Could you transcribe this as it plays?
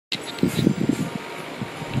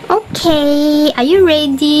Okay, are you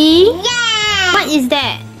ready? Yeah! What is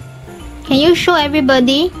that? Can you show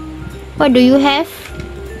everybody? What do you have?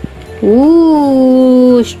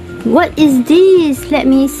 Ooh, what is this? Let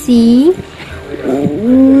me see.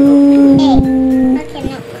 Ooh. Okay,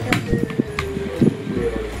 no.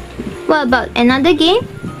 What about another game?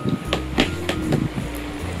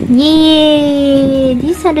 Yay!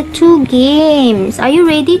 These are the 2 games. Are you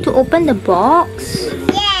ready to open the box?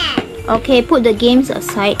 Yeah! Okay, put the games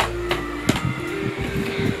aside.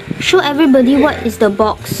 Show everybody what is the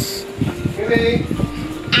box.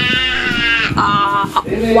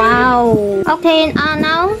 Wow. Okay,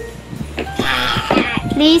 now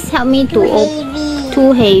please help me to open. Baby.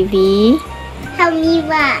 Too heavy. Help me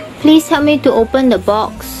what? Please help me to open the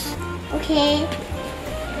box. Okay.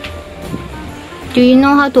 Do you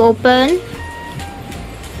know how to open?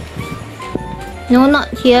 No, not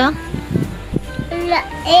here.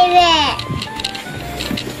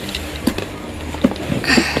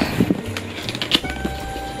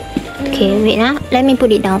 Okay, wait now. Let me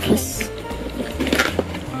put it down first.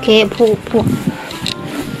 Okay, pull.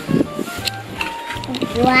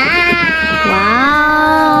 Wow!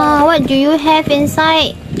 Wow! What do you have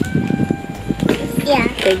inside? Yeah.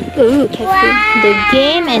 Careful. Wow. The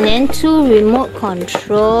game and then 2 remote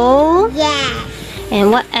control. Yeah.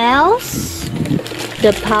 And what else?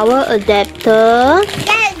 The power adapter.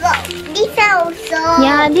 There go. This also.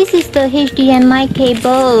 Yeah, this is the HDMI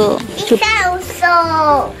cable. This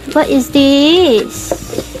also. What is this?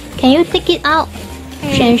 Can you take it out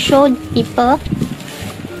and show people?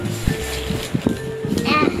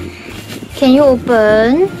 Can you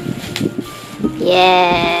open?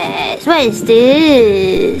 Yes. What is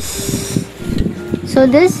this? So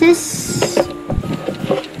this is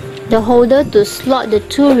the holder to slot the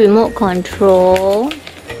 2 remote control.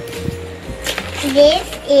 This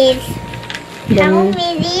is how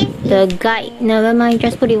many? The guide. Never mind,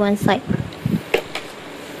 just put it one side.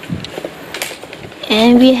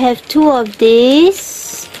 And we have 2 of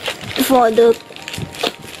these for the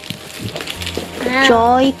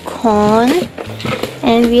Joy-Con.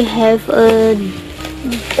 And we have a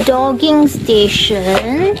dogging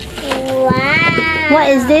station. Wow. What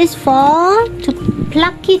is this for? To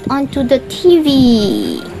plug it onto the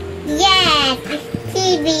TV. Yes,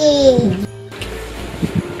 TV.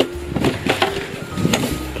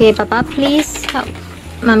 Okay, Papa, please help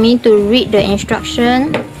Mommy to read the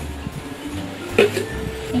instruction.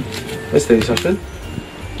 What's the instruction?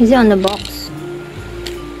 Is it on the box?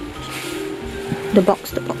 The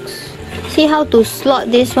box. See how to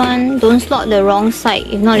slot this one. Don't slot the wrong side.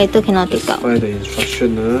 If not, later cannot take out. Find the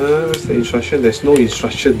instruction. What's the instruction? There's no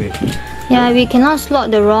instruction. Yeah, we cannot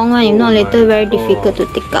slot the wrong one. If not, later very God. difficult to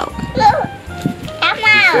take out. Come Is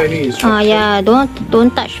there out. any instruction? Yeah,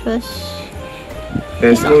 don't touch first.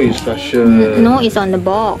 There's no instruction. No, it's on the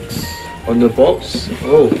box. On the box?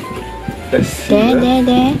 Oh. Let's see.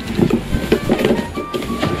 There.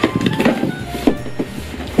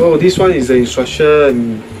 Oh, this one is the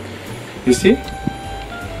instruction. You see?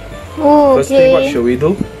 Oh, First thing, what okay. should we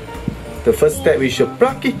do? The first step, we should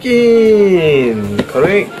plug it in.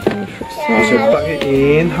 Correct? We should plug it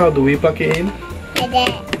in. How do we plug it in? Like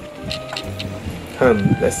that.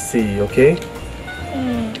 Let's see, okay?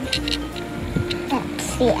 Let's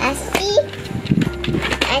see. I see.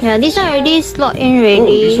 Yeah, this one already slot in Oh,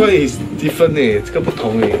 already. this one is different 这个不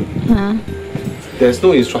同 Huh? There's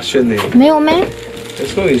no instruction 没有咩?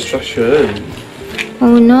 There's no instruction.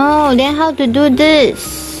 Oh no, then how to do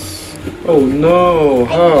this? Oh no, I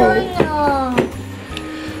how? don't know.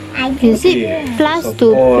 Is it plus So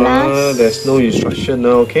to far, plus? there's no instruction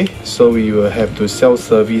now, okay? So we will have to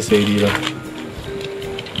self-service already lah.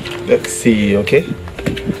 Let's see, okay?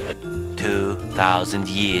 2,000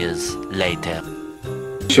 years later.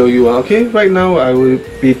 Show you, okay? Right now, I will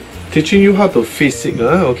be teaching you how to fix it,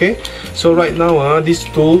 okay? So right now, this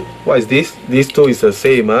tool, what is this? This tool is the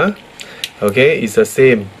same, okay? It's the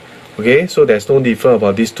same. Okay, so there's no difference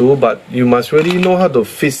about this tool, but you must really know how to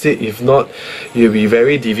fix it. If not, it will be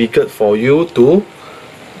very difficult for you to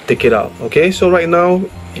take it out. Okay, so right now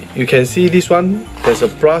you can see this one, there's a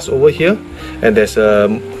plus over here and there's a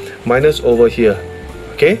minus over here.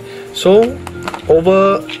 Okay, so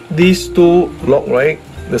over these 2 lock, right,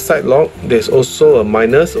 the side lock, there's also a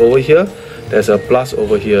minus over here, there's a plus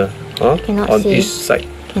over here, Cannot on see. each side.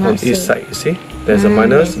 Cannot On each see. side, you see, there's a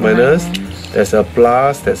minus, there's a minus, minus. there's a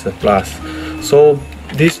plus, there's a plus. So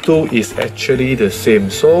these 2 is actually the same.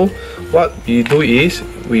 So what we do is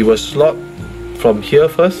we will slot from here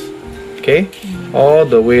first, okay, all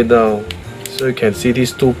the way down. So you can see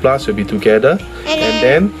these 2 plus will be together, and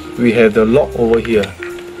then we have the lock over here.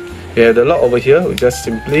 we have the lock over here. We just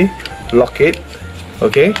simply lock it.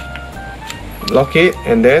 Okay, lock it,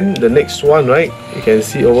 and then the next one, right? You can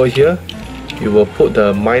see over here. You will put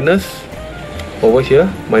the minus over here,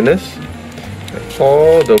 minus,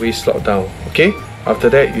 all the way slot down. Okay. After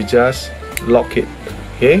that, you just lock it.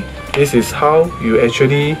 Okay. This is how you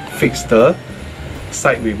actually fix the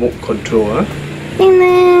side remote control.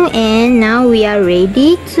 And now we are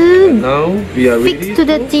ready to fix to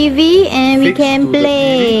the TV, and we can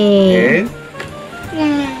play.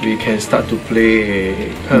 And we can start to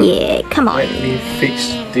play. Yeah, come on. Let me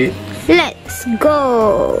fix it. Let's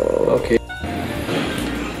go. Okay.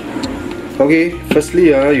 Okay.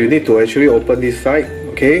 Firstly, you need to actually open this side.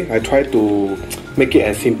 Okay. I try to make it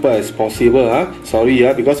as simple as possible. Sorry,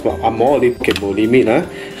 because I'm more capable limit.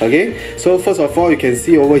 Okay. So first of all, you can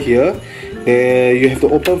see over here. You have to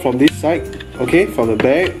open from this side. Okay, from the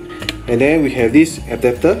back, and then we have this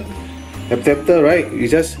adapter. Right? You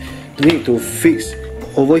just need to fix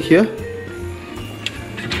over here.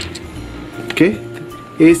 Okay,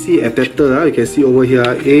 AC adapter. You can see over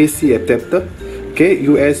here, AC adapter. Okay,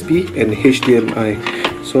 USB and HDMI.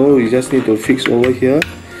 So you just need to fix over here.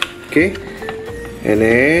 Okay, and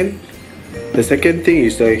then the second thing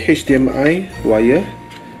is the HDMI wire.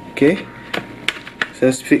 Okay,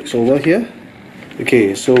 just fix over here.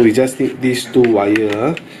 Okay, so we just need these two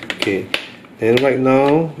wires. Okay, and right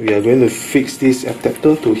now we are going to fix this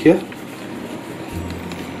adapter to here.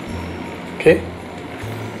 Okay,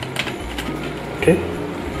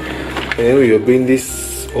 and then we will bring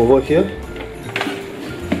this over here.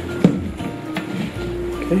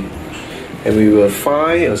 Okay, and we will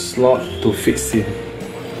find a slot to fix it.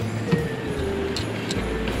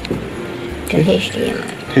 The HDMI.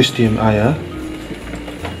 HDMI.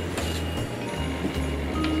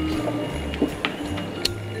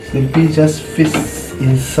 Simply just fit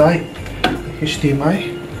inside HDMI.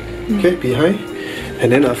 Okay, behind,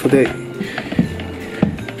 and then after that,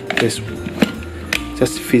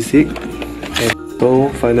 just fit it. And so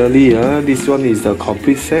finally, this one is the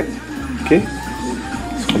complete set. Okay,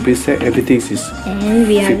 it's complete set. Everything is. And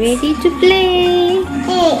we are ready to play.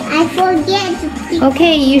 Hey, I forget to pick.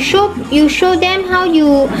 Okay, you show them how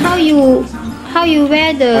you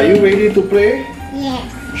wear the. Are you ready to play?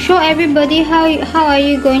 Yes. Show everybody how are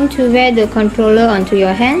you going to wear the controller onto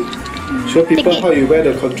your hand? Show people how you wear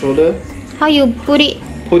the controller. How you put it.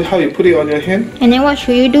 How you put it on your hand. And then what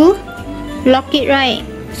should you do? Lock it, right?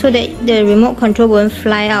 So that the remote control won't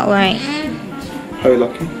fly out, right? How you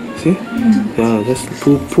lock it? See? Yeah, just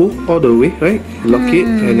pull all the way, right? Lock it,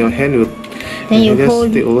 and your hand will. Then you just hold.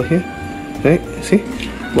 stick over here, right? See?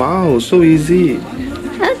 Wow, so easy.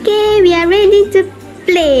 Okay, we are ready to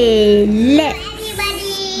play. Let's.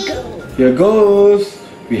 Here goes.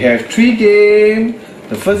 We have 3 games.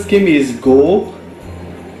 The first game is Go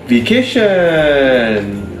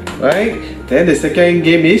Vacation, right? Then the second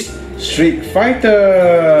game is Street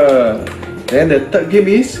Fighter. Then the third game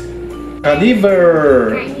is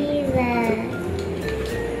Carnival.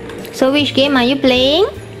 So which game are you playing?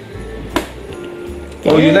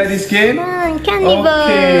 Oh, you like this game? Carnival.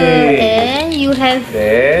 Okay. And you have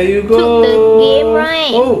There you go. took the game,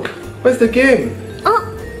 right? Oh, what's the game? Oh,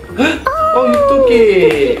 Oh, you took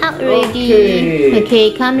it. out already.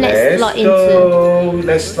 Okay, come, let's slot into.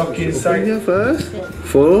 Let's lock inside here first.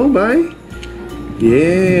 Followed by.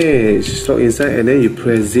 Yes, slot inside and then you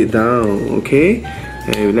press it down. Okay,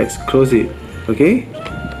 and let's close it. Okay.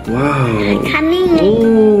 Wow. Coming.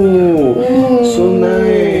 Oh, so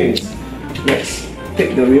nice. Let's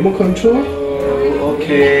take the remote control.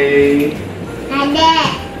 Okay. Like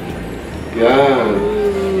that. Yeah.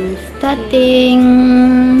 Starting.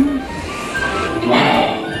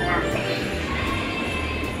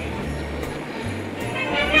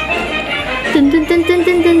 Dun dun dun dun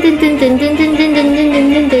dun dun dun dun dun dun dun dun dun dun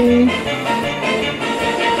dun dun.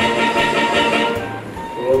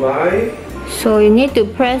 Alright. So you need to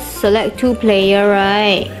press select 2 player,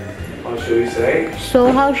 right? How should we select?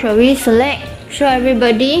 So how shall we select? Show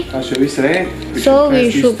everybody. How should we select? So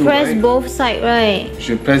we should these two, press right? both sides, right? You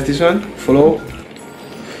should press this one. Follow.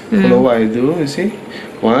 Follow what I do. You see?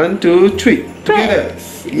 1, 2, 3. Together.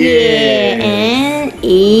 Yeah, and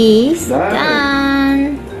it's Done.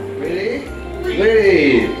 done. Ready?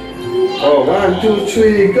 Ready. Oh, 1, 2,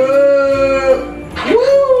 3, go!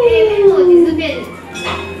 Woo!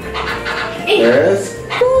 Let's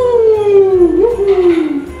go!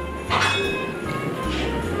 Woohoo!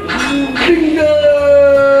 Bingo!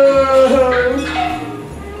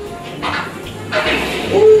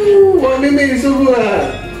 Ooh, 1 minute is over.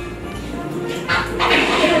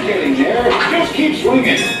 You're getting there. Just keep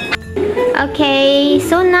swinging. Okay,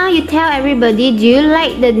 so now you you tell everybody, do you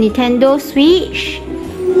like the Nintendo Switch?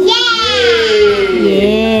 Yeah!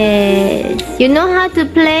 Yes. You know how to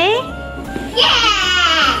play?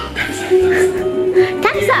 Yeah!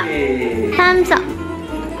 Thumbs up. Thumbs up.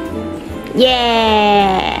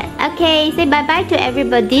 Yeah. Okay, say bye-bye to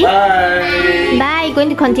everybody. Bye. Bye. You're going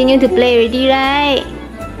to continue to play already, right?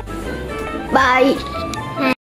 Bye.